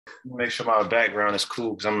Make sure my background is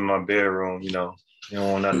cool because I'm in my bedroom. You don't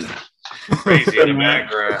want nothing crazy in the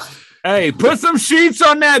background. Hey, put some sheets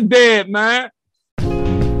on that bed, man.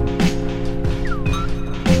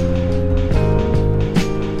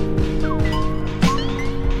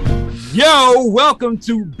 Yo, welcome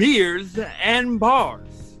to Beerz and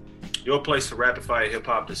Barz. Your place for rapid fire hip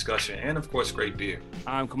hop discussion and, of course, great beer.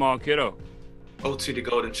 I'm Kamal Kiddo. OT the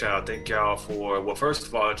Golden Child. Thank y'all for, well, first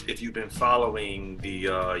of all, if you've been following the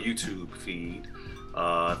YouTube feed,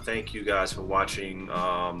 thank you guys for watching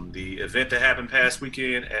the event that happened past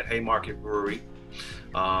weekend at Haymarket Brewery.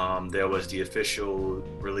 There was the official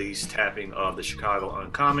release tapping of the Chicago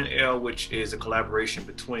Uncommon Ale, which is a collaboration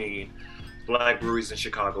between Black breweries in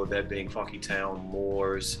Chicago, that being Funky Town,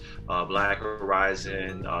 Moore's, Black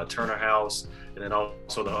Horizon, Turner House, and then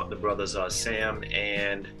also the brothers Sam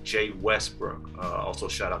and Jay Westbrook. Also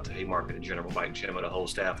shout out to Haymarket and General Mike Jim and the whole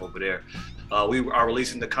staff over there. We are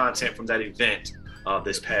releasing the content from that event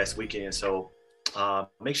this past weekend, so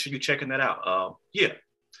make sure you're checking that out. Yeah.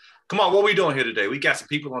 Come on, what are we doing here today? We got some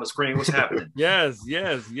people on the screen. What's happening? Yes.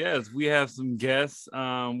 We have some guests.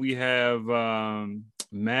 We have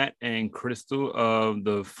Matt and Crystal of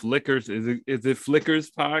the Flickers. Is it Flickers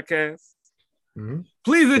podcast? Mm-hmm.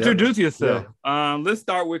 Please introduce yourself. Yeah. Let's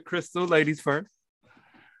start with Crystal. Ladies first.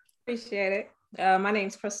 Appreciate it. My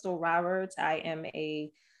name's Crystal Roberts. I am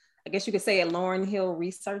I guess you could say a Lauryn Hill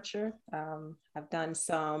researcher. I've done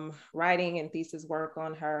some writing and thesis work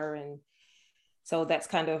on her, and so that's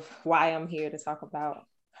kind of why I'm here to talk about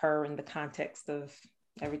her in the context of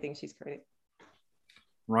everything she's created.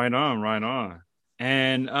 Right on.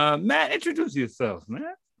 And Matt, introduce yourself,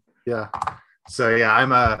 man. Yeah. So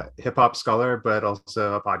I'm a hip hop scholar, but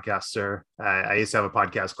also a podcaster. I used to have a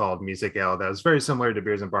podcast called Music Ale that was very similar to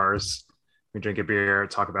Beerz and Barz. We drink a beer,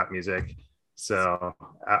 talk about music. So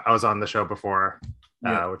I was on the show before,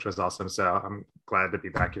 which was awesome. So I'm glad to be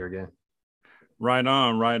back here again. Right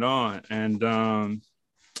on. And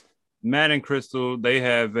Matt and Crystal, they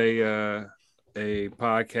have a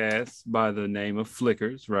podcast by the name of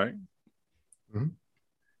Flickers, right? Mm-hmm.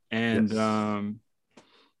 And yes.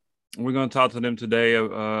 We're going to talk to them today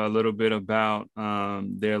a little bit about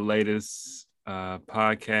their latest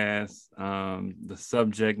podcast, the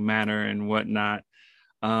subject matter and whatnot.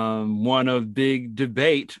 One of big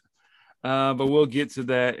debate, but we'll get to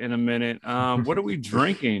that in a minute. What are we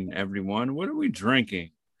drinking, everyone? What are we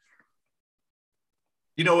drinking?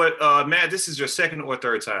 You know what, Matt, this is your second or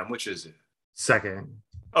third time. Which is it? Second.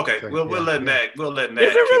 Okay, we'll let Matt. We'll let Matt.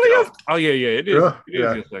 Is it really? Oh yeah, it is. Yeah.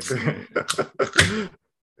 It is your second.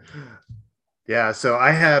 Yeah, so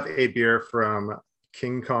I have a beer from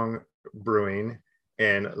King Kong Brewing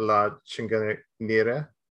in La Chinganeria.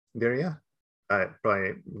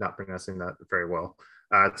 Probably not pronouncing that very well.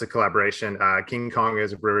 It's a collaboration. King Kong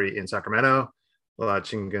is a brewery in Sacramento. La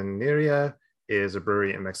Chinganeria is a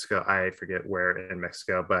brewery in Mexico. I forget where in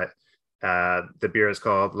Mexico, but the beer is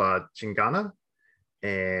called La Chingana,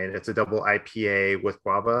 and it's a double IPA with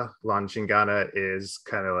guava. La Chingana is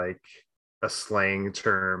kind of like a slang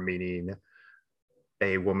term meaning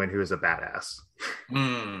a woman who is a badass.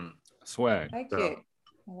 Swag. I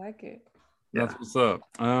like it. That's what's up.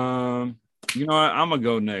 You know what? I'm gonna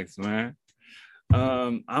go next, man.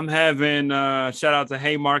 I'm having shout out to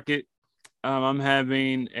Haymarket. I'm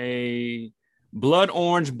having a blood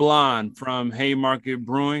orange blonde from Haymarket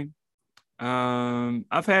Brewing.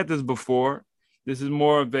 I've had this before. This is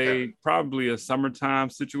more of probably a summertime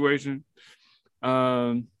situation.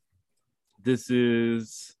 This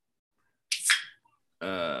is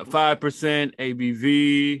 5%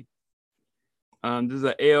 ABV. This is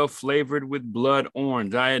an ale flavored with blood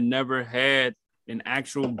orange. I had never had an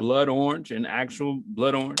actual blood orange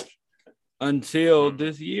until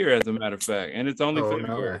this year, as a matter of fact. And it's only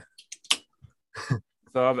February. No.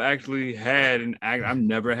 So I've actually had I've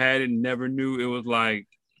never had it, never knew it was like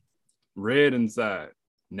red inside.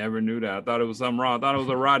 Never knew that. I thought it was something wrong. I thought it was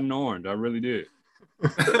a rotten orange. I really did.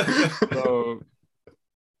 So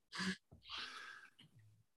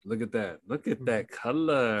look at that. Look at that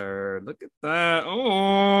color. Look at that.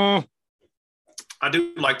 Oh, I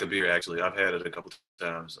do like the beer, actually. I've had it a couple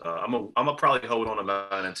times. I'm a probably hold on to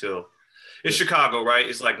mine until it's Chicago, right?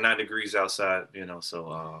 It's like 9 degrees outside,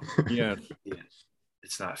 so yeah.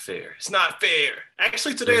 It's not fair. It's not fair.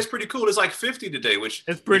 Actually, today is pretty cool. It's like 50 today, which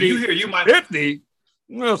it's pretty. You might 50.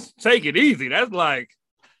 Well, take it easy. That's like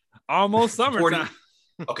almost summertime.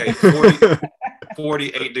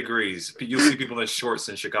 48 degrees. You'll see people in shorts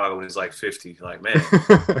in Chicago when it's like 50. Like, man.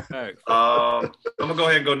 I'm gonna go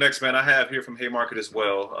ahead and go next, man. I have here from Haymarket as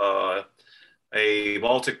well. a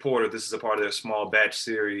Baltic Porter. This is a part of their small batch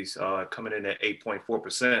series, coming in at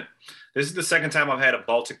 8.4%. This is the second time I've had a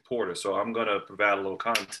Baltic Porter, so I'm going to provide a little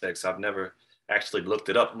context. I've never actually looked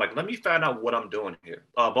it up. I'm like, let me find out what I'm doing here.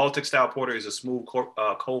 Baltic style porter is a smooth,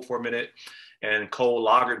 cold fermented and cold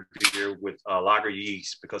lagered beer with lager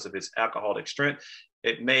yeast. Because of its alcoholic strength,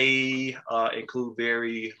 it may include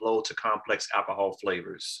very low to complex alcohol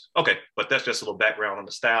flavors. Okay, but that's just a little background on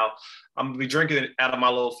the style. I'm gonna be drinking it out of my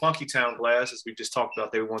little Funky Town glass, as we just talked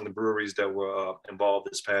about. They were one of the breweries that were involved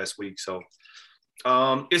this past week. So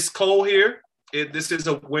it's cold here. This is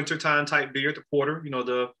a wintertime type beer, the porter. You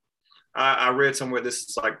know, I read somewhere this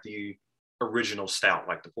is like the original stout,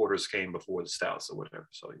 like the porters came before the stouts or whatever.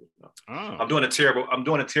 So, you know, I'm doing a terrible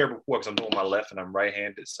pour because I'm doing my left and I'm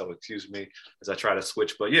right-handed. So excuse me as I try to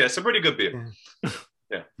switch. But yeah, it's a pretty good beer.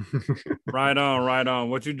 Yeah. Right on.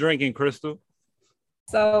 What you drinking, Crystal?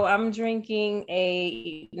 So I'm drinking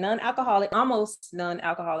a almost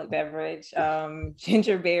non-alcoholic beverage,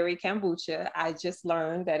 gingerberry kombucha. I just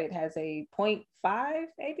learned that it has a 0.5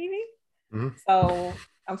 ABV. Mm-hmm. So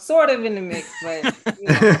I'm sort of in the mix, but you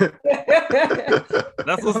know.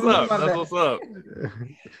 That's what's up.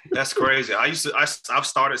 That's crazy. I've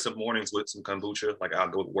started some mornings with some kombucha. Like I'll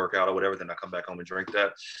go work out or whatever, then I come back home and drink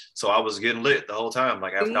that. So I was getting lit the whole time.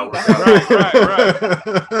 Like after I work out.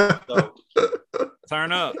 Right. So,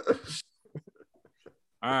 turn up.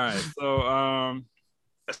 All right. So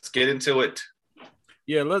let's get into it.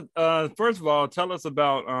 Yeah, first of all, tell us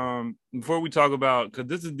about before we talk about, because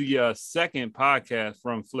this is the second podcast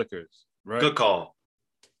from Flickers, right? Good call.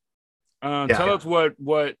 Tell us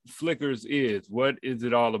what Flickers is. What is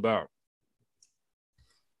it all about?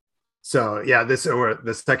 So we're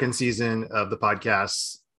the second season of the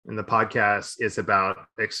podcast, and the podcast is about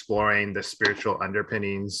exploring the spiritual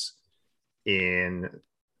underpinnings in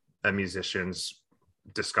a musician's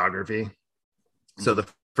discography. Mm-hmm. So the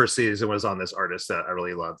first season was on this artist that I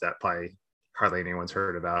really love that probably hardly anyone's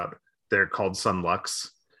heard about. They're called Sun Lux.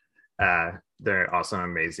 They're awesome,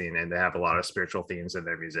 amazing, and they have a lot of spiritual themes in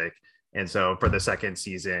their music. And so for the second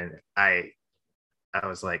season, I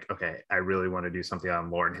was like, okay, I really want to do something on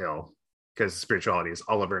Lauryn Hill, because spirituality is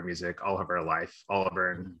all of her music, all of her life, all of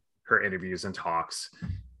her interviews and talks.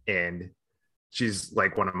 And she's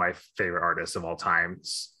like one of my favorite artists of all time.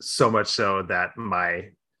 So much so that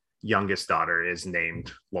my youngest daughter is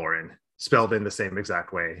named Lauryn, spelled in the same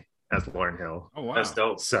exact way as Lauryn Hill. Oh wow, that's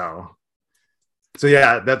dope. So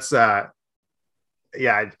yeah, that's I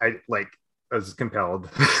was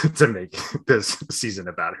compelled to make this season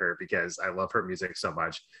about her because I love her music so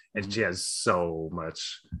much, and she has so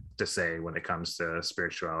much to say when it comes to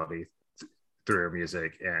spirituality through her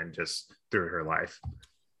music and just through her life.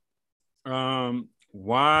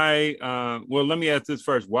 Why? Well, let me ask this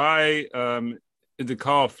first. Why is it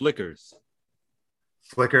called Flickers?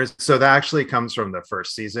 Flickers. So that actually comes from the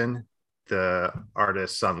first season. The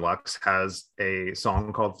artist Sun Lux has a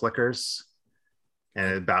song called Flickers,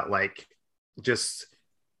 and about like, just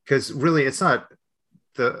because really it's not,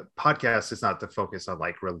 the podcast is not to focus on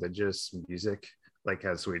like religious music, like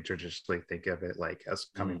as we traditionally think of it, like as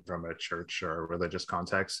coming from a church or a religious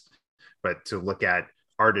context, but to look at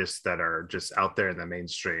artists that are just out there in the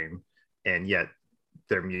mainstream, and yet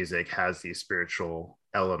their music has these spiritual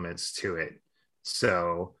elements to it.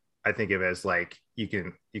 So I think of it as like you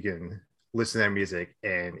can listen to their music,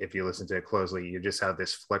 and if you listen to it closely, you just have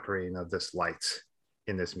this flickering of this light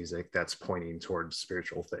in this music that's pointing towards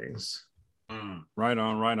spiritual things. Right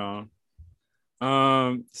on.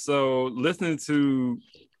 So listening to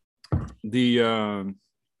the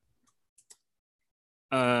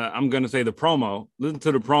I'm gonna say the promo. Listen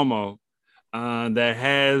to the promo that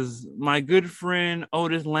has my good friend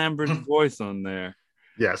Otis Lambert's voice on there.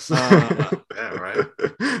 Yes. Yeah, right.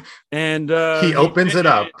 And he opens it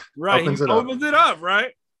up. Right. Opens it up,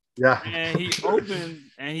 right? Yeah. And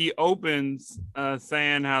he opens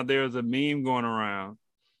saying how there's a meme going around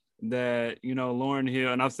that, you know, Lauryn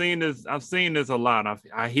Hill, and I've seen this a lot.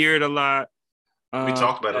 I hear it a lot. We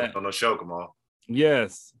talked about it on the show, Kamal.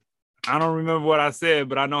 Yes. I don't remember what I said,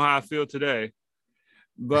 but I know how I feel today.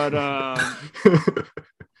 But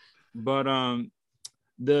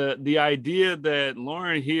the idea that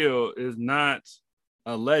Lauryn Hill is not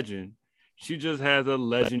a legend, she just has a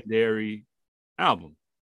legendary album.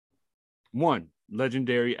 One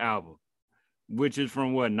legendary album, which is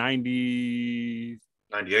from what, 98?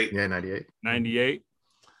 Yeah, 98. 98.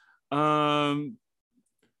 I'm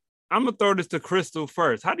gonna throw this to Crystal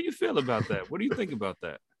first. How do you feel about that? What do you think about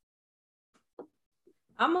that?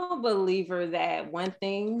 I'm a believer that one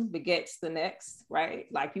thing begets the next, right?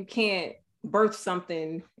 Like you can't birth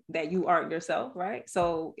something that you aren't yourself, right?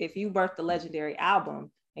 So if you birthed the legendary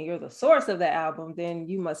album and you're the source of that album, then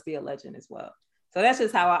you must be a legend as well. So that's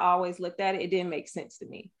just how I always looked at it. It didn't make sense to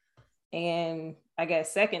me. And I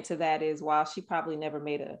guess second to that is while she probably never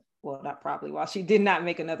made while she did not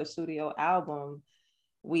make another studio album,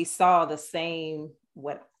 we saw the same,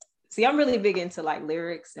 I'm really big into like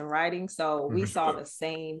lyrics and writing. So we saw the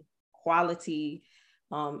same quality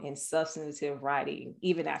and substantive writing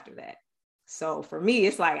even after that. So for me,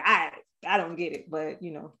 it's like, I don't get it, but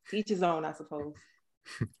you know, each his own, I suppose.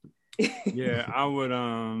 Yeah, I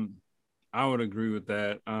would agree with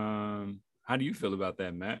that. How do you feel about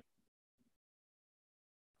that, Matt?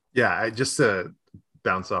 Yeah, just to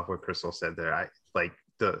bounce off what Crystal said there, I like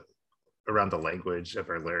around the language of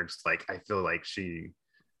her lyrics, like I feel like she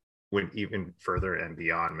went even further and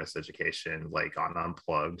beyond Miseducation, like on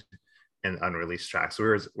Unplugged and unreleased tracks.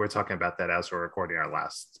 We're talking about that as we're recording our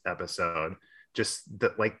last episode. Just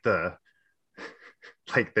the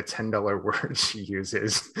 $10 word she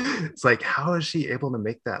uses. It's like, how is she able to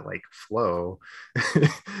make that like flow?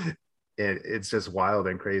 It's just wild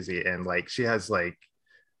and crazy. And like she has like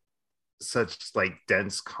such like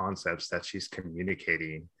dense concepts that she's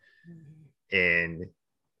communicating, and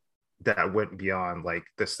that went beyond like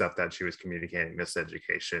the stuff that she was communicating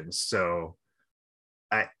Miseducation. So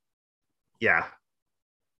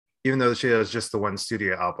even though she has just the one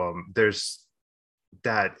studio album,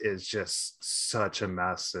 that is just such a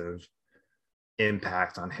massive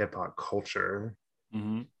impact on hip-hop culture.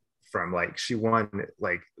 From like she won,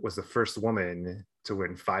 like was the first woman to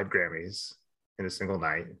win 5 Grammys in a single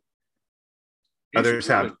night. Others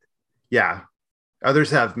have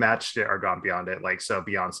matched it or gone beyond it, like so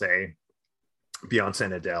Beyonce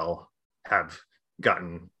and Adele have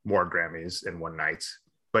gotten more Grammys in one night,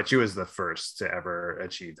 but she was the first to ever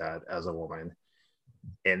achieve that as a woman.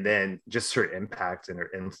 And then just her impact and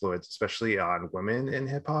her influence, especially on women in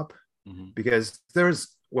hip hop, because there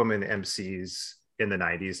was women MCs in the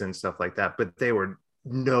 90s and stuff like that, but they were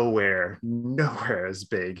nowhere as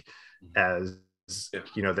big as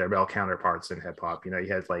you know their male counterparts in hip hop. You know,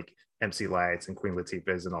 you had like MC Lights and Queen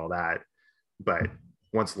Latifah's and all that, but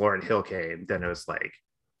once Lauryn Hill came, then it was like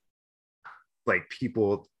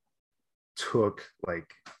people took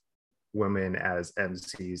like women as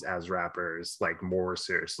MCs, as rappers, like more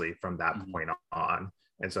seriously from that point on.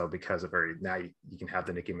 And so because of her, now you can have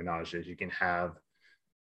the Nicki Minaj's, you can have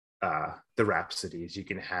the Rhapsodies, you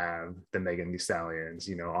can have the Megan Thee Stallions,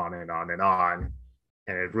 you know, on and on and on.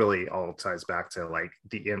 And it really all ties back to like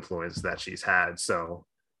the influence that she's had. So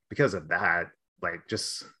because of that, like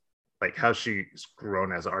just like how she's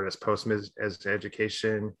grown as an artist post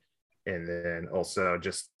education, and then also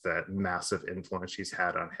just that massive influence she's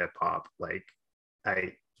had on hip hop, like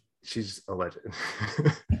she's a legend.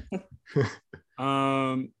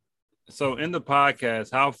 So in the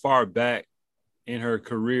podcast, how far back in her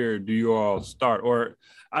career do you all start? Or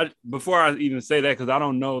before I even say that, because I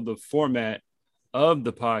don't know the format of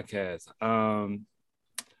the podcast,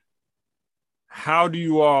 how do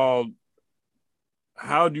you all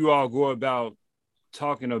go about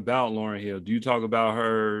talking about Lauryn Hill? Do you talk about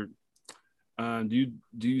her? Do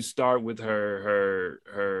you start with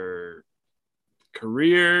her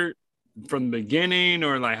career from the beginning,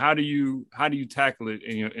 or like how do you tackle it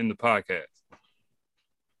in the podcast?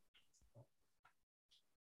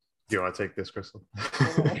 Do you want to take this, Crystal?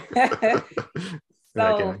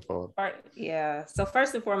 So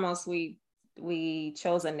first and foremost, we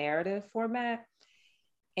chose a narrative format,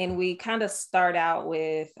 and we kind of start out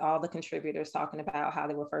with all the contributors talking about how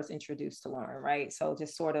they were first introduced to Lauryn, right? So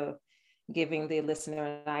just sort of giving the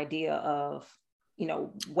listener an idea of, you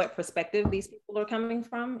know, what perspective these people are coming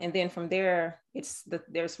from. And then from there,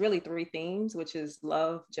 there's really 3 themes, which is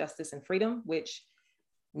love, justice, and freedom, which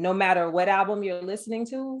no matter what album you're listening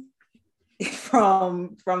to,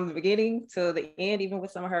 from the beginning to the end, even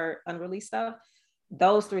with some of her unreleased stuff,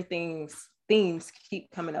 those 3 themes keep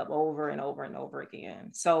coming up over and over and over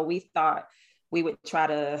again. So we thought we would try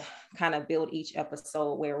to kind of build each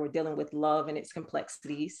episode where we're dealing with love and its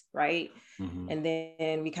complexities, right? And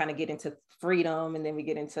then we kind of get into freedom, and then we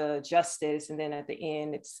get into justice, and then at the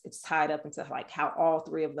end, it's tied up into like how all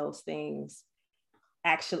 3 of those things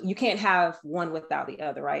actually, you can't have one without the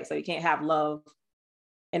other, right? So you can't have love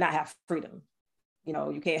and not have freedom. You know,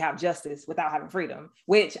 you can't have justice without having freedom,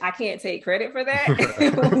 which I can't take credit for that.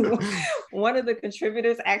 One of the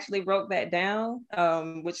contributors actually broke that down,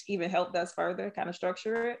 which even helped us further kind of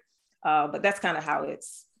structure it. But that's kind of how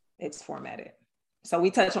it's formatted. So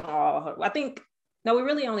we touch on all her, we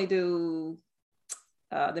really only do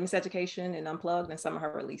the Miseducation and Unplugged and some of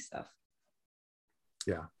her release stuff.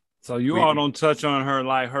 Yeah. So you all don't touch on her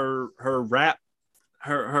like her rap,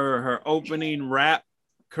 her opening rap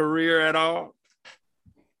career at all?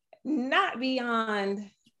 Not beyond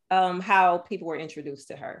how people were introduced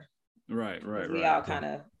to her. Right. We all kind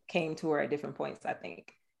of came to her at different points, I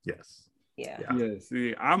think. Yes. Yeah.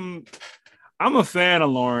 See, I'm a fan of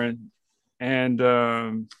Lauryn, and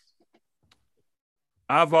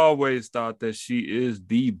I've always thought that she is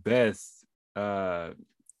the best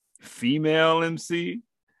female MC,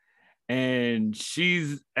 and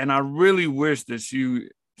I really wish that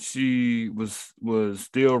she was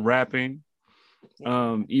still rapping,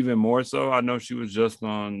 even more so. I know she was just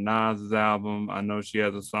on Nas's album. I know she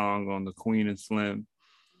has a song on the Queen and Slim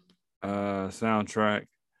soundtrack.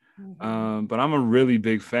 But I'm a really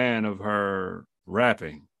big fan of her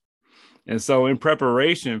rapping. And so in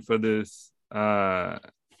preparation for this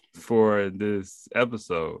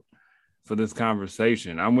episode, for this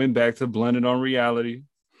conversation, I went back to Blended on Reality,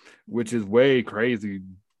 which is way crazy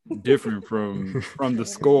different from the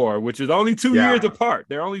score, which is only 2 years apart.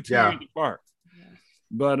 They're only 2 years apart.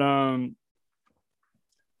 But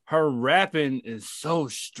her rapping is so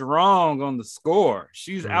strong on the score.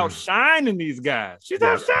 She's outshining these guys. She's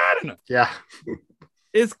outshining them. Yeah.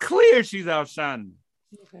 It's clear she's outshining them.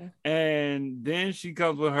 Okay. And then she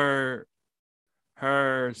comes with her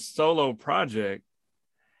solo project,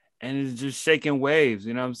 and it's just shaking waves.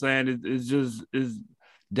 You know what I'm saying? It's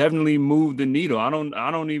definitely moved the needle. I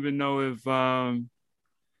don't even know if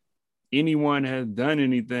anyone has done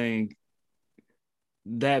anything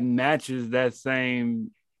that matches that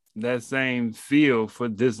same feel for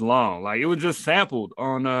this long. Like, it was just sampled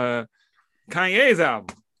on Kanye's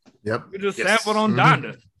album. Yep. It was just sampled on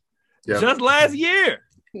Donda. Yep. Just last year.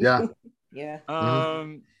 Yeah. Yeah.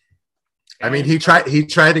 I mean, he tried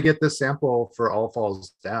to get this sample for All Falls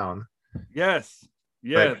Down. Yes.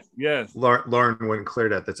 Lauryn wouldn't clear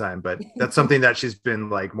it at the time, but that's something that she's been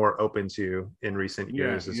like more open to in recent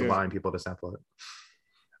years, is allowing people to sample it.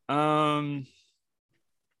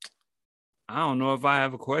 I don't know if I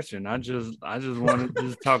have a question. I just want to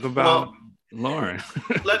just talk about Lauryn.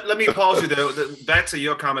 let me pause you there. Back to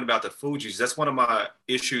your comment about the Fugees. That's one of my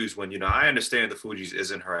issues when, I understand the Fugees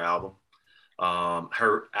isn't her album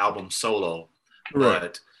solo. Right.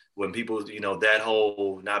 But when people, that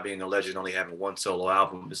whole not being a legend, only having one solo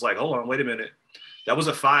album, it's like, hold on, wait a minute. That was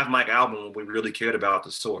a 5-mic album when we really cared about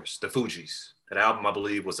the source, the Fugees. That album, I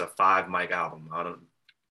believe, was a 5-mic album.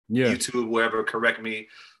 YouTube, wherever, correct me.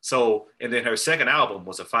 So, and then her second album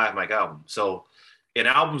was a 5-mic album. So, in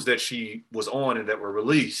albums that she was on and that were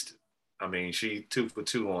released, I mean, she 2 for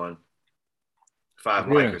 2 on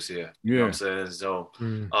 5-micers here. You know what I'm saying? So,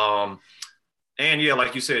 and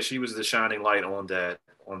like you said, she was the shining light on that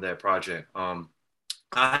project. I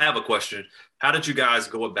have a question. How did you guys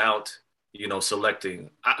go about, selecting?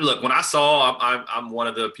 Look, when I saw, I'm one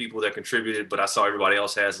of the people that contributed, but I saw everybody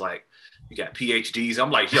else has like, you got PhDs. I'm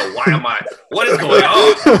like, what is going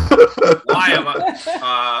on? Why am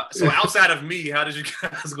I? So outside of me, how did you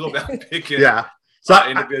guys go about picking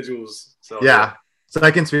individuals? So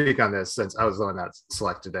I can speak on this since I was the one that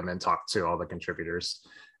selected them and talked to all the contributors.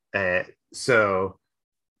 So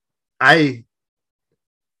I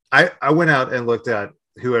went out and looked at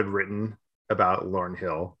who had written about Lauryn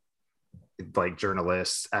Hill, like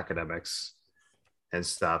journalists, academics, and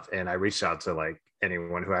stuff. And I reached out to like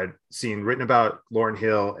anyone who I'd seen written about Lauryn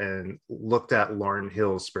Hill and looked at Lauryn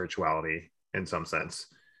Hill's spirituality in some sense.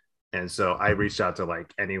 And so I reached out to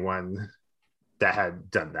like anyone that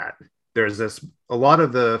had done that. There's a lot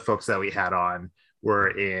of the folks that we had on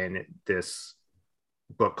were in this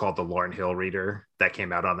book called The Lauryn Hill Reader that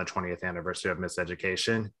came out on the 20th anniversary of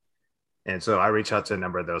Miseducation. And so I reached out to a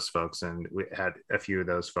number of those folks, and we had a few of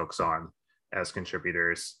those folks on as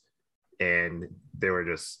contributors, and they were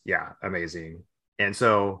just, amazing. And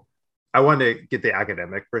so I wanted to get the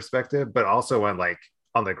academic perspective, but also on like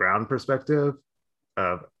on the ground perspective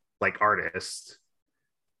of like artists.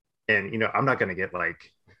 And, I'm not going to get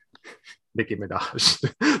like Nicki Minaj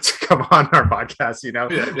to come on our podcast,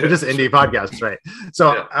 we're just indie podcasts, right?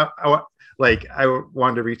 So I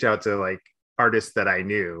wanted to reach out to like artists that I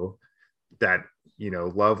knew that,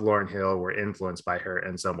 love Lauryn Hill, were influenced by her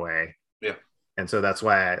in some way. Yeah. And so that's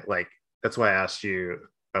why I asked you,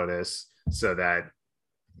 Otis, so that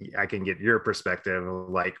I can get your perspective of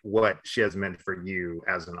like what she has meant for you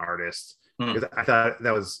as an artist. Because I thought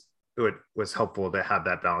that was helpful to have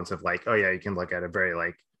that balance of like, you can look at a very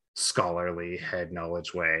like scholarly head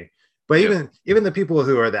knowledge way, but even the people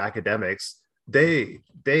who are the academics, they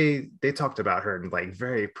talked about her in like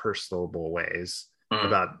very personable ways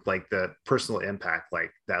about like the personal impact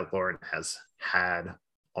like that Lauryn has had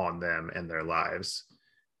on them and their lives.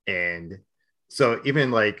 And so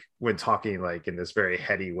even like when talking like in this very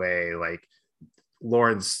heady way, like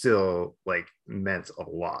Lauryn still like meant a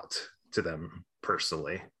lot to them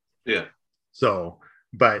personally. Yeah. So,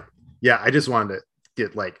 but yeah, I just wanted to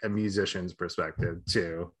get like a musician's perspective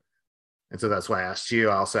too. And so that's why I asked you.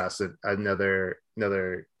 I also asked another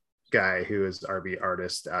guy who is R&B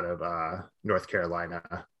artist out of North Carolina,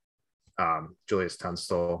 Julius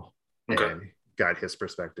Tunstall, and got his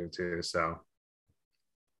perspective too. So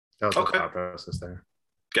that was the thought process there.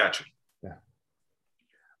 Gotcha. Yeah.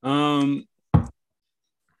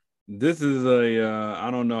 This is I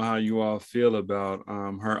don't know how you all feel about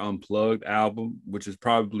her Unplugged album, which is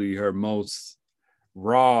probably her most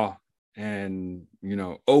raw and, you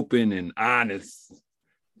know, open and honest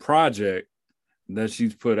project that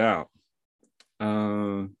she's put out.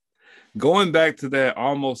 Going back to that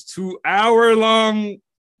almost 2-hour long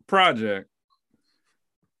project,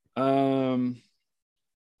 there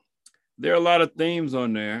are a lot of themes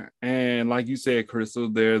on there. And like you said, Crystal,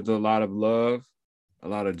 there's a lot of love, a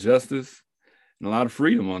lot of justice, and a lot of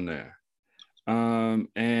freedom on there.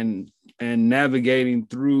 And navigating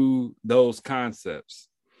through those concepts.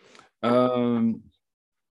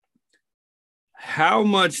 How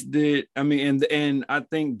much did, I mean, and I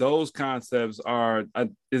think those concepts are,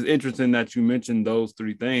 it's interesting that you mentioned those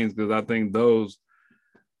three things, because I think those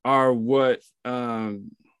are what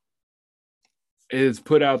is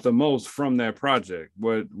put out the most from that project.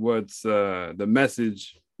 What's the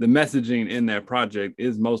messaging in that project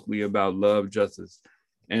is mostly about love, justice,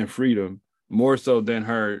 and freedom, more so than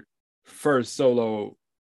her first solo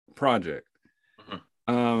project.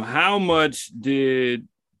 How much did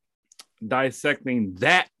dissecting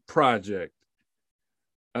that project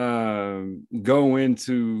go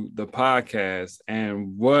into the podcast,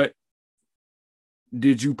 and what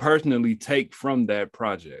did you personally take from that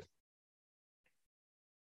project?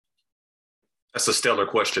 That's a stellar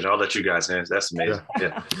question. I'll let you guys answer. That's amazing.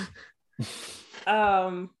 Yeah.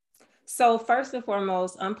 So first and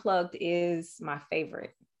foremost, Unplugged is my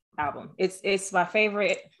favorite album. It's my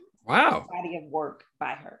favorite body of work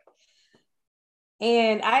by her.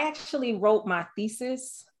 And I actually wrote my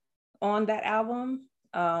thesis on that album.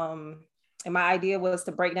 And my idea was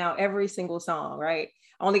to break down every single song, right?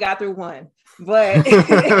 I only got through one, but,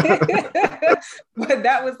 but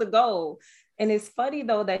that was the goal. And it's funny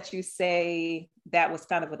though that you say that was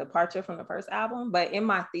kind of a departure from the first album, but in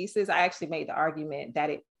my thesis, I actually made the argument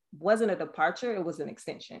that it wasn't a departure, it was an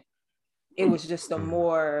extension. It was just a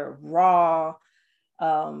more raw,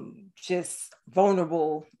 just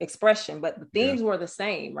vulnerable expression, but the themes were the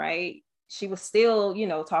same, right? She was still, you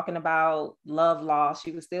know, talking about love loss.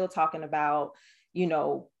 She was still talking about, you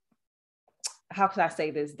know, how can I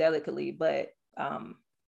say this delicately, but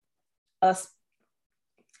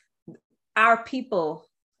our people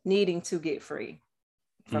needing to get free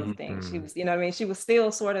from things. She was, you know what I mean? She was still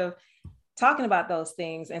sort of talking about those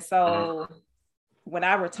things. And so when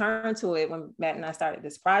I returned to it, when Matt and I started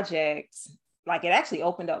this project, like it actually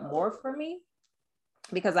opened up more for me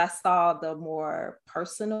because I saw the more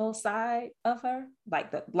personal side of her,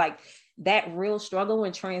 like that real struggle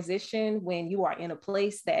and transition when you are in a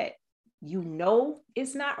place that you know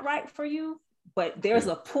is not right for you, but there's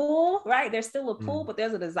a pull, right? There's still a pull, but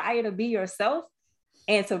there's a desire to be yourself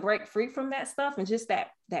and to break free from that stuff. And just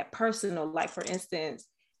that personal, like for instance,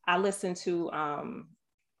 I listened to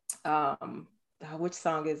which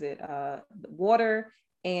song is it? Water,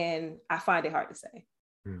 and I Find It Hard to Say.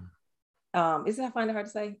 Is it I Find It Hard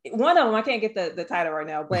to Say? One of them, I can't get the title right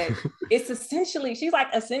now, but it's essentially, she's like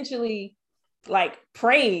essentially like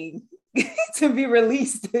praying to be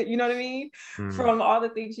released, you know what I mean? From all the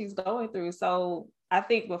things she's going through. So I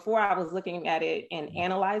think before I was looking at it and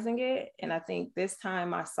analyzing it, and I think this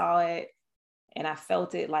time I saw it and I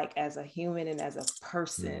felt it like as a human and as a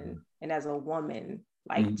person and as a woman,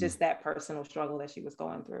 like just that personal struggle that she was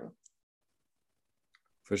going through.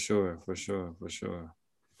 For sure.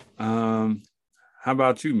 How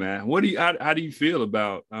about you, man? How do you feel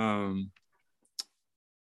about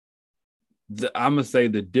I'm gonna say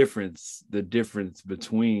the difference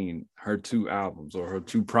between her two albums or her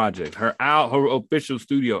two projects, her official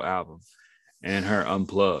studio album and her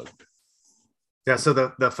Unplugged? Yeah, so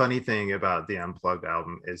the funny thing about the Unplugged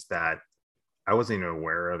album is that I wasn't even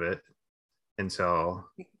aware of it until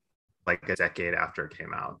like a decade after it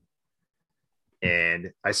came out.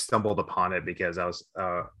 And I stumbled upon it because I was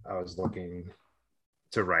looking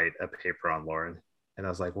to write a paper on Lauryn, and I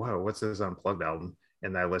was like, whoa, what's this Unplugged album?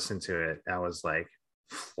 And I listened to it, and I was like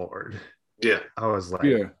floored. Yeah. I was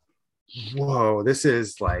like, whoa, this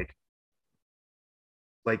is like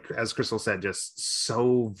like as Crystal said, just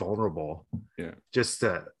so vulnerable. Yeah. Just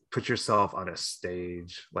to put yourself on a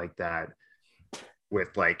stage like that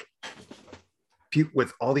with like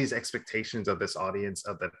with all these expectations of this audience,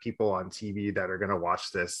 of the people on TV that are going to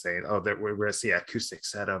watch this, saying, oh, that we're going to see an acoustic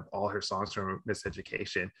set of all her songs from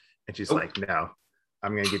Miseducation. And she's like, no,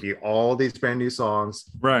 I'm going to give you all these brand new songs.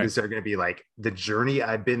 Right. These are going to be like the journey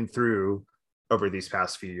I've been through over these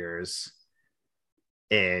past few years.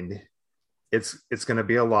 And it's going to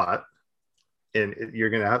be a lot. And you're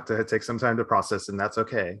going to have to take some time to process, and that's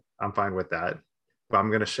okay. I'm fine with that. But I'm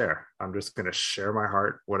going to share. I'm just going to share my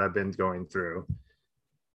heart, what I've been going through.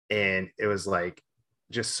 And it was like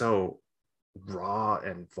just so raw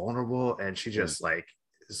and vulnerable. And she just like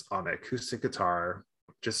is on an acoustic guitar,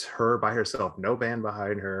 just her by herself, no band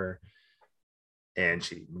behind her. And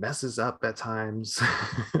she messes up at times.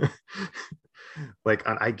 Like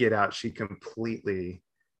on I Get Out, she completely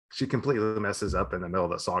messes up in the middle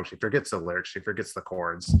of the song. She forgets the lyrics, she forgets the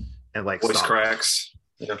chords, and like voice stops. cracks.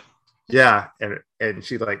 Yeah, and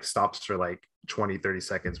she like stops for like 20-30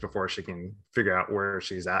 seconds before she can figure out where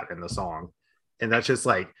she's at in the song. And that's just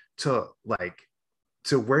like to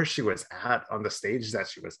where she was at on the stage that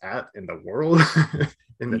she was at in the world,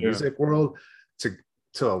 in the music world, to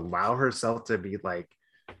allow herself to be like,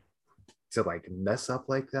 to like mess up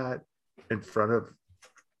like that in front of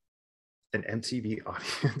an MTV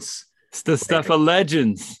audience. It's the stuff of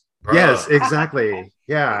legends. Yes, exactly.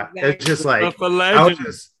 Yeah, it's just like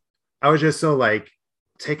I was just so like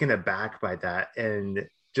taken aback by that, and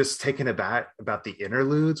just taken aback about the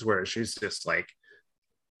interludes where she was just like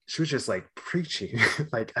preaching.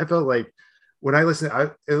 Like I felt like when I listened,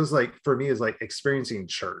 it was like for me, it's like experiencing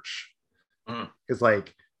church. It's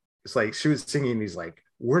like she was singing these like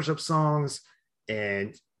worship songs,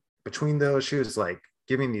 and between those she was like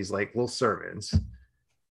giving these like little sermons.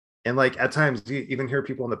 And like at times you even hear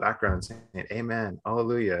people in the background saying amen,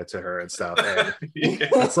 hallelujah to her and stuff. And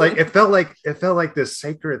it's like it felt like this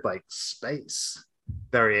sacred like space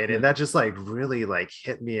they're in. And that just like really like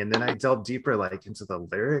hit me. And then I delved deeper like into the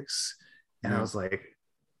lyrics, and I was like,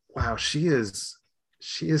 wow, she is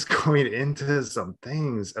going into some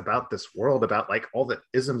things about this world, about like all the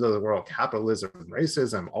isms of the world, capitalism,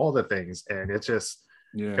 racism, all the things. And it just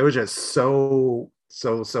it was just so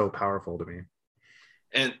powerful to me.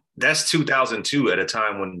 And that's 2002, at a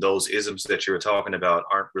time when those isms that you're talking about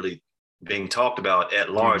aren't really being talked about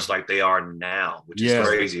at large like they are now, which is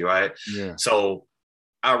crazy, right? Yeah. So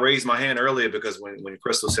I raised my hand earlier because when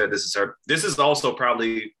Crystal said this is her, this is also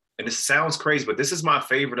probably, and this sounds crazy, but this is my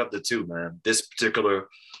favorite of the two, man. This particular,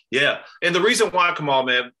 And the reason why, come on,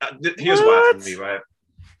 man, here's why for me, right?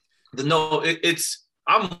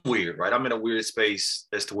 I'm weird, right? I'm in a weird space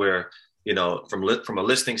as to where, you know, from a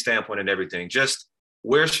listening standpoint and everything, just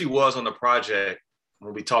where she was on the project,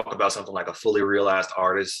 when we talk about something like a fully realized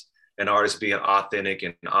artist, an artist being authentic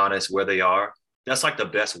and honest where they are, that's like the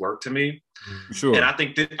best work to me. Sure. And I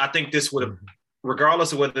think this would have,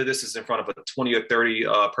 regardless of whether this is in front of a 20 or 30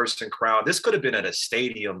 person crowd, this could have been at a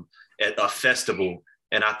stadium, at a festival,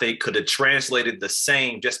 and I think could have translated the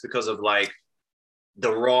same, just because of like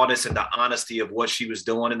the rawness and the honesty of what she was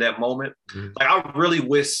doing in that moment. Like I really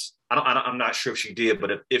wish, I'm not sure if she did,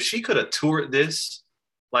 but if she could have toured this,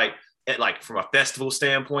 like from a festival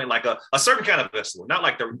standpoint, like a certain kind of festival, not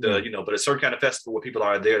like the you know, but a certain kind of festival where people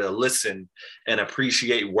are there to listen and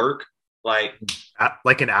appreciate work, like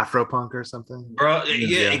an Afropunk or something, bro.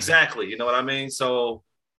 Yeah, exactly. You know what I mean? So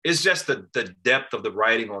it's just the depth of the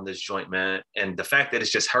writing on this joint, man, and the fact that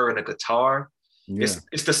it's just her and a guitar.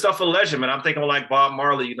 It's the stuff of legend, man. I'm thinking like Bob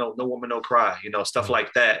Marley, you know, No Woman No Cry, you know, stuff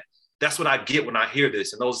like that. That's what I get when I hear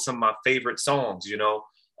this, and those are some of my favorite songs, you know,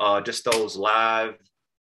 just those live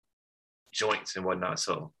joints and whatnot.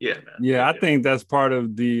 So man. I think that's part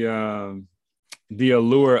of the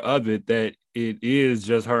allure of it, that it is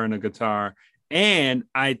just her and a guitar. And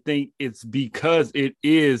I think it's because it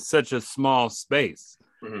is such a small space.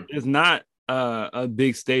 It's not a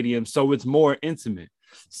big stadium, so it's more intimate.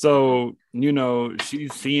 So, you know,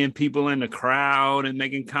 she's seeing people in the crowd and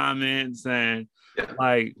making comments, and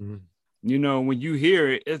like, you know, when you hear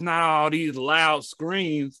it, it's not all these loud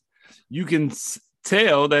screams. You can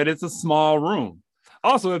tell that it's a small room.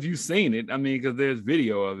 Also, if you've seen it, I mean, because there's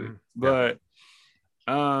video of it, but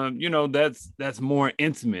you know, that's more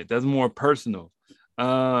intimate. That's more personal.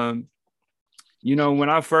 You know, when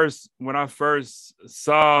I first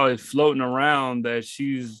saw it floating around that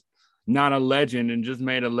she's not a legend and just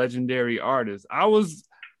made a legendary artist, I was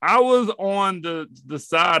on the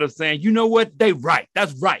side of saying, you know what, they right.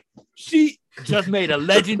 That's right. She just made a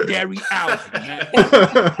legendary album, man.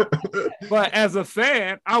 But as a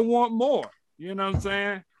fan, I want more. You know what I'm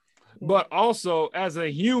saying? But also as a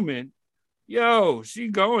human, yo, she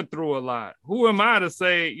going through a lot. Who am I to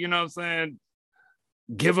say, you know what I'm saying,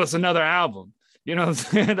 give us another album? You know what I'm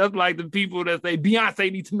saying? That's like the people that say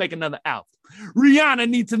Beyonce needs to make another album. Rihanna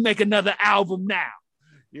needs to make another album now.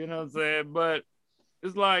 You know what I'm saying? But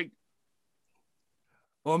it's like,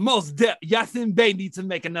 or most Yasin Bey needs to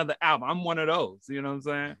make another album. I'm one of those, you know what I'm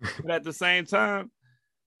saying? But at the same time,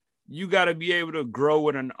 you got to be able to grow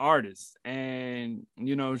with an artist. And,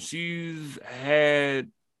 you know, she's had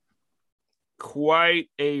quite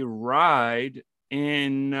a ride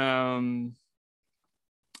in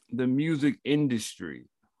the music industry.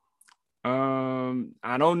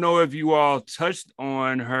 I don't know if you all touched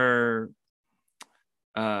on her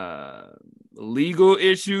legal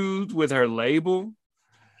issues with her label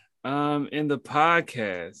in the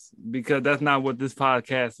podcast, because that's not what this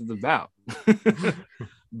podcast is about.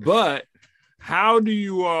 But how do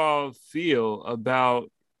you all feel about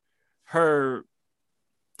her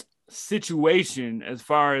situation as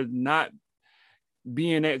far as not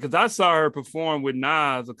being there? Because I saw her perform with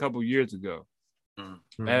Nas a couple years ago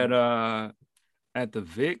at the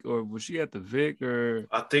Vic, or was she at the Vic? Or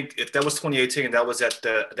I think if that was 2018, that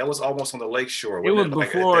was almost on the lake shore. It was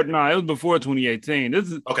before. It was before 2018.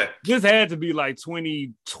 This had to be like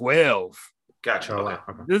 2012. Gotcha.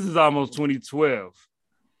 Okay. This is almost 2012.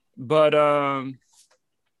 But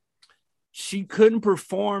she couldn't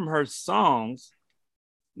perform her songs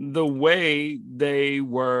the way they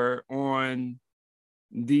were on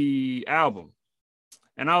the album.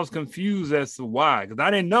 And I was confused as to why, because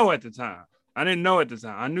I didn't know at the time. I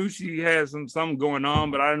knew she had something going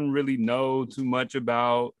on, but I didn't really know too much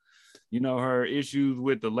about, you know, her issues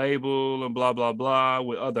with the label and blah, blah, blah,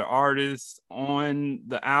 with other artists on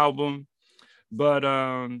the album. But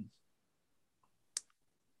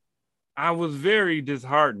I was very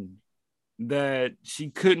disheartened that she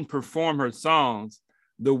couldn't perform her songs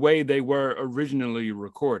the way they were originally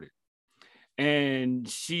recorded. And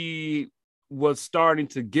she was starting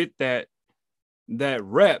to get that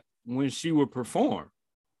rep when she would perform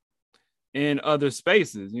in other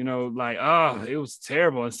spaces, you know, like, oh, it was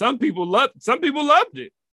terrible. And some people loved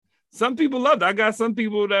it. I got some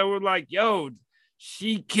people that were like, yo,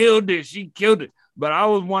 she killed it. But I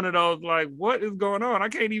was one of those like, what is going on? I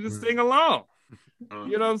can't even sing along.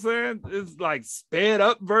 You know what I'm saying? It's like sped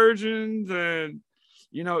up versions, and,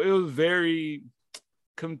 you know, it was very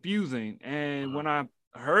confusing. And when I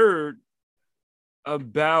heard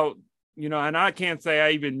about, you know, and I can't say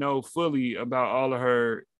I even know fully about all of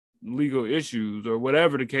her legal issues or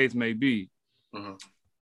whatever the case may be.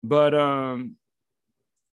 But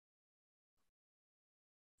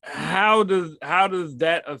how does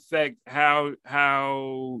that affect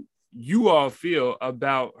how you all feel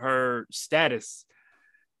about her status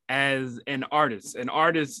as an artist? And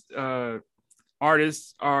artists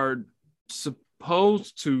are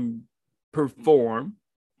supposed to perform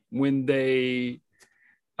when they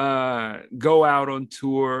go out on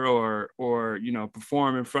tour or you know,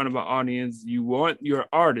 perform in front of an audience. You want your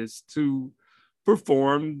artists to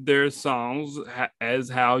perform their songs as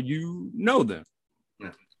how you know them.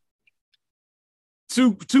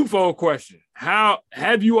 Twofold question. How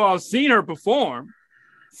have you all seen her perform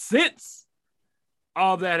since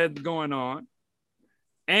all that is going on?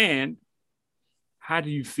 And how do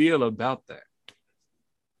you feel about that?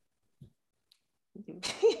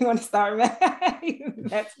 You want to start, Matt?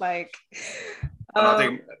 That's like... I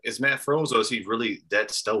think, is Matt froze, or is he really that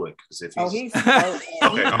stoic? Because if he's stoic.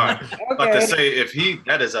 Okay, all right. Okay. Like to say,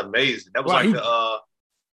 that is amazing. That was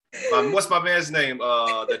what's my man's name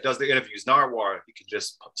that does the interviews? Narwhal. He can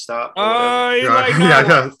just stop.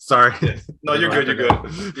 Sorry. No, you're good. You're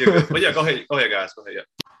good. But yeah, go ahead, guys. Go ahead.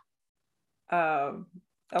 Yeah.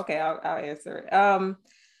 Okay, I'll answer it.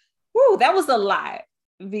 That was a lot.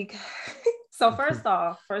 Because so first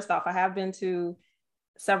off, I have been to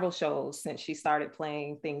several shows since she started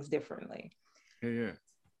playing things differently. Yeah.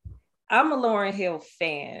 I'm a Lauryn Hill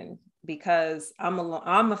fan because I'm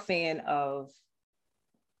a fan of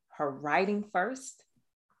her writing first,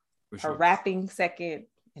 her rapping second,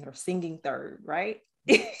 and her singing third, right?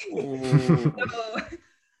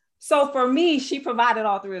 So for me, she provided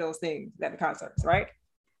all three of those things at the concerts, right?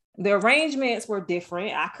 The arrangements were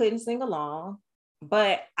different. I couldn't sing along,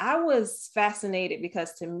 but I was fascinated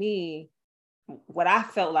because to me, what I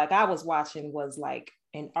felt like I was watching was like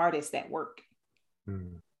an artist at work,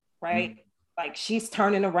 right? Like she's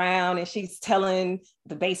turning around and she's telling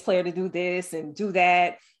the bass player to do this and do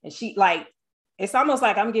that. And she like, it's almost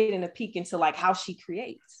like I'm getting a peek into like how she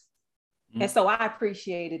creates. And so I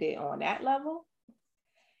appreciated it on that level.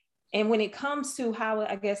 And when it comes to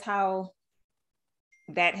how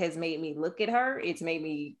that has made me look at her. It's made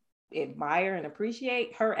me admire and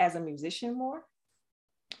appreciate her as a musician more.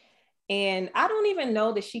 And I don't even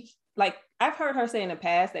know that she, like, I've heard her say in the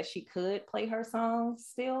past that she could play her songs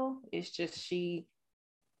still. It's just she's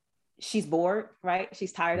bored, right?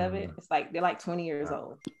 She's tired of it. It's like they're like 20 years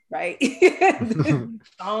old, right?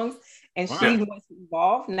 Songs, and she wants to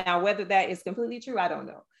evolve. Now, whether that is completely true, I don't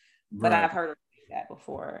know, but I've heard her say that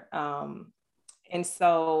before. And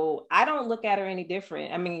so I don't look at her any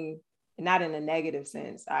different. I mean, not in a negative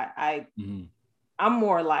sense. I'm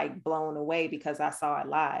more like blown away because I saw it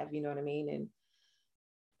live, you know what I mean? And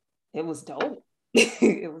it was dope.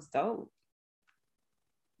 It was dope.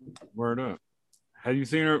 Word up. Have you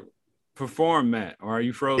seen her perform, Matt? Or are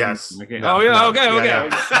you frozen? Yes. Okay. No, okay. Yeah.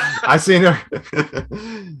 I seen her.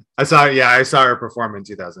 I saw her perform in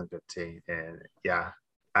 2015, and yeah,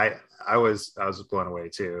 I was blown away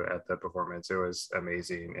too at the performance. It was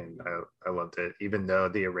amazing, and I loved it, even though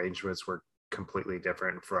the arrangements were completely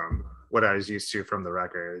different from what I was used to from the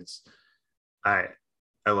records. I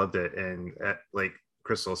loved it, and like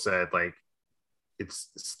Crystal said, like it's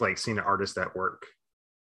like seeing an artist at work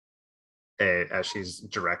as she's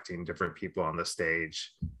directing different people on the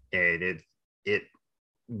stage, and it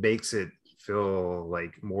makes it feel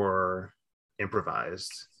like more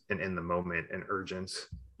improvised and in the moment and urgent,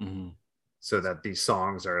 so that these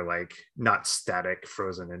songs are like not static,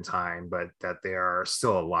 frozen in time, but that they are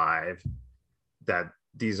still alive, that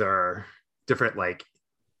these are different like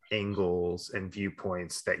angles and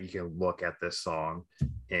viewpoints that you can look at this song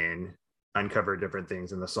and uncover different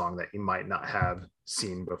things in the song that you might not have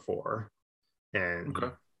seen before. And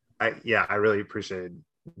I really appreciate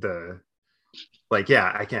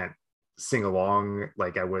I can't sing along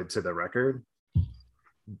like I would to the record,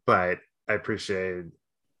 but I appreciate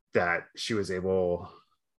that she was able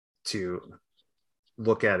to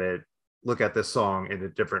look at this song in a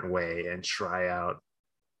different way and try out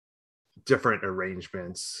different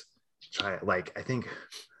arrangements. I think it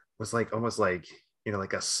was like almost like, you know,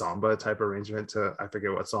 like a samba type arrangement to, I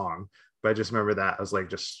forget what song, but I just remember that I was like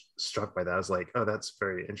just struck by that. I was like, oh, that's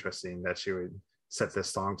very interesting that she would set this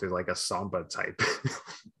song to like a samba type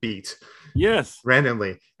beat, yes,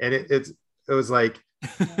 randomly. And it was like,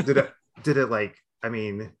 did it like, I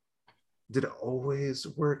mean, did it always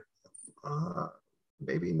work?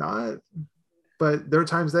 Maybe not, but there are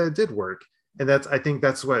times that it did work. And I think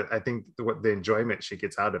what the enjoyment she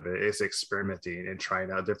gets out of it is experimenting and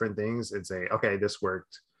trying out different things and say, okay, this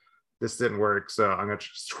worked, this didn't work, so I'm gonna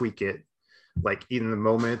just tweak it, like in the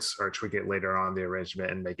moments, or tweak it later on the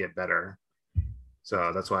arrangement and make it better.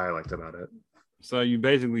 So that's why I liked about it. So you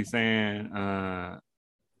basically saying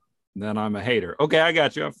that I'm a hater. Okay, I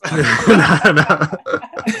got you.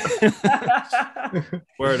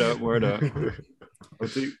 Word up.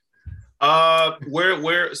 Let's see. So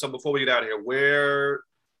before we get out of here, where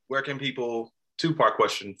can people, two-part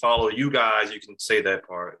question, follow you guys? You can say that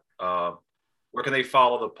part. Where can they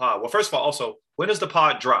follow the pod? Well, first of all, also, when does the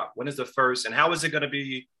pod drop? When is the first, and how is it going to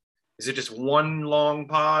be? Is it just one long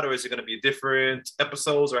pod, or is it going to be different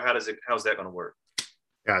episodes, or how's that going to work?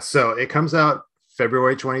 Yeah, so it comes out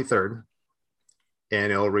February 23rd,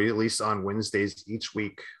 and it'll release on Wednesdays each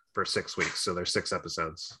week for 6 weeks. So there's 6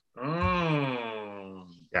 episodes.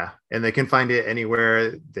 Yeah, and they can find it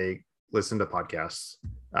anywhere they listen to podcasts.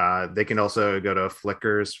 They can also go to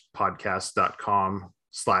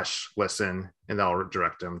flickerspodcast.com/listen, and that'll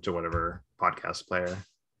direct them to whatever podcast player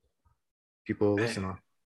people listen on.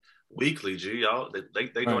 Weekly, G, y'all. They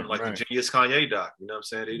doing like the Genius Kanye doc. You know what I'm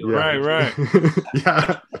saying? They doing right.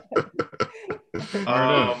 Yeah.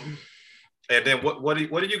 And then what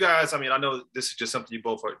do you guys? I mean, I know this is just something you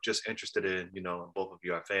both are just interested in. You know, both of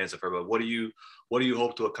you are fans of her. But what do you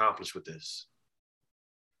hope to accomplish with this?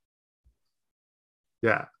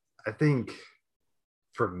 Yeah, I think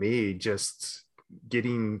for me, just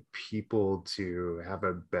getting people to have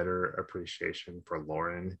a better appreciation for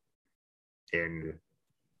Lauryn and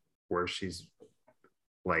where she's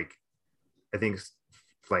like, I think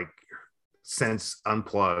like since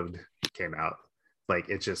Unplugged came out, like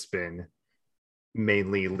it's just been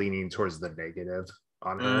mainly leaning towards the negative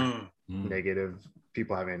on her, negative,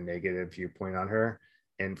 people having a negative viewpoint on her,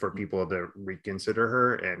 and for people to reconsider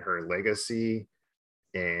her and her legacy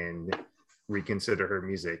and reconsider her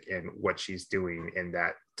music and what she's doing, and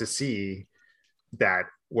that to see that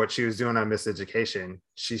what she was doing on Miseducation,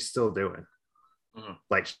 she's still doing.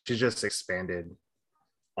 Like she just expanded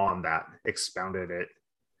on that, expounded it,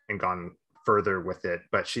 and gone further with it,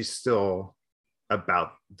 but she's still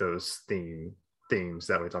about those themes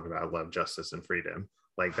that we talk about, love, justice, and freedom.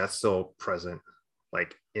 Like that's still present,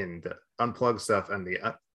 like in the Unplugged stuff and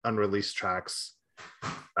the unreleased tracks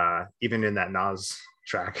even in that Nas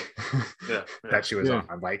track Yeah. that she was on,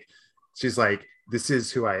 like she's like, this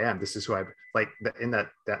is who I am. This is who I like. In that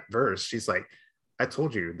verse, she's like, I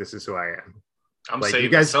told you this is who I am. I'm like, saving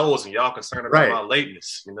you guys, souls, and y'all concerned about my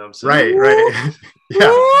lateness. You know what I'm Right, saying? right.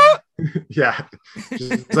 Yeah. Yeah.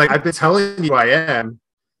 It's like, I've been telling you I am,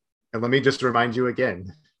 and let me just remind you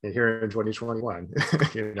again. And here in 2021,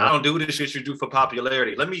 you know? I don't do this shit you do for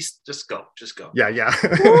popularity. Let me just go. Yeah, yeah.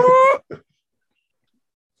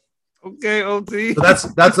 Okay, OT. So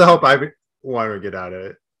that's the hope I want to get out of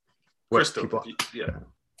it. Crystal,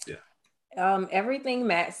 everything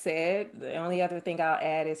Matt said. The only other thing I'll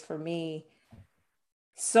add is, for me,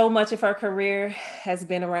 so much of her career has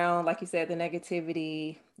been around, like you said, the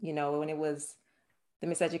negativity. You know, when it was the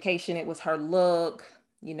miseducation, it was her look.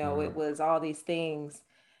 You know, it was all these things.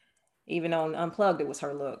 Even on Unplugged, it was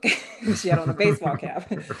her look. She had on a baseball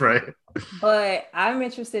cap. Right. But I'm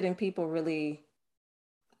interested in people really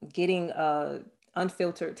getting a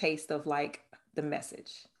unfiltered taste of like the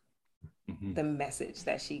message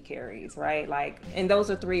that she carries, right? Like, and those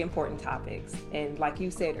are 3 important topics. And like you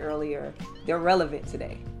said earlier, they're relevant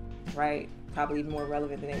today, right? Probably even more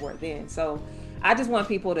relevant than they were then. So I just want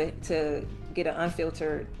people to get an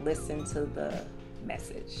unfiltered listen to the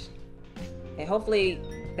message. And hopefully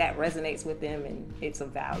that resonates with them and it's of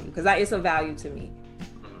value, because it's a value to me.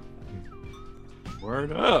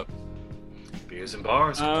 Word up. Beerz and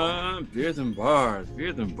Barz. Beerz and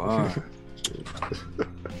Barz.